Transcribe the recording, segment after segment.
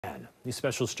News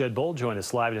specialist Jed Bold joined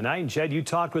us live tonight. And Jed, you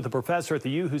talked with a professor at the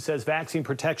U who says vaccine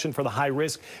protection for the high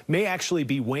risk may actually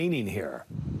be waning here.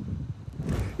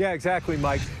 Yeah, exactly,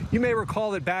 Mike. You may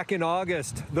recall that back in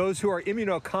August, those who are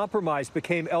immunocompromised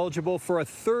became eligible for a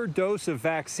third dose of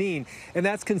vaccine, and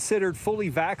that's considered fully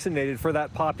vaccinated for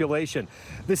that population.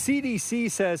 The CDC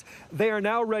says they are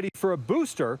now ready for a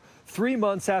booster 3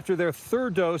 months after their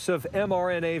third dose of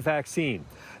mRNA vaccine.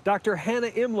 Dr.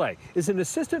 Hannah Imlay is an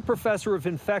assistant professor of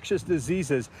infectious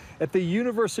diseases at the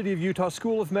University of Utah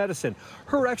School of Medicine.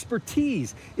 Her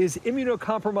expertise is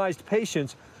immunocompromised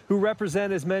patients who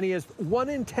represent as many as 1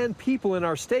 in 10 people in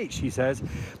our state, she says.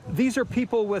 These are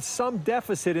people with some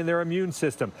deficit in their immune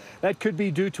system. That could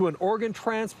be due to an organ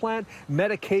transplant,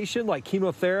 medication like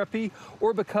chemotherapy,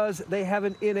 or because they have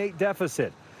an innate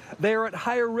deficit. They are at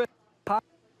higher risk of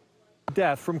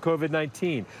death from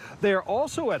COVID-19. They are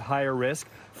also at higher risk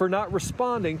for not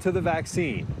responding to the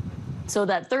vaccine. So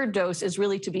that third dose is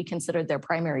really to be considered their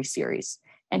primary series.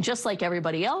 And just like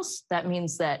everybody else, that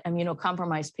means that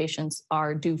immunocompromised patients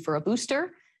are due for a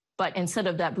booster, but instead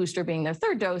of that booster being their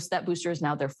third dose, that booster is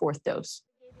now their fourth dose.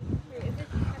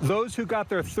 Those who got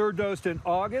their third dose in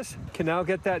August can now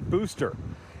get that booster.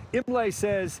 Imlay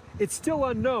says it's still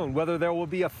unknown whether there will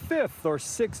be a fifth or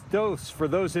sixth dose for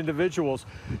those individuals.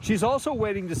 She's also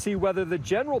waiting to see whether the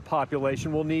general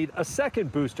population will need a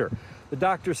second booster. The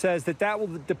doctor says that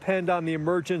will depend on the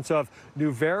emergence of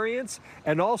new variants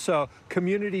and also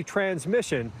community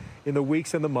transmission in the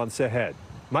weeks and the months ahead.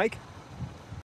 Mike?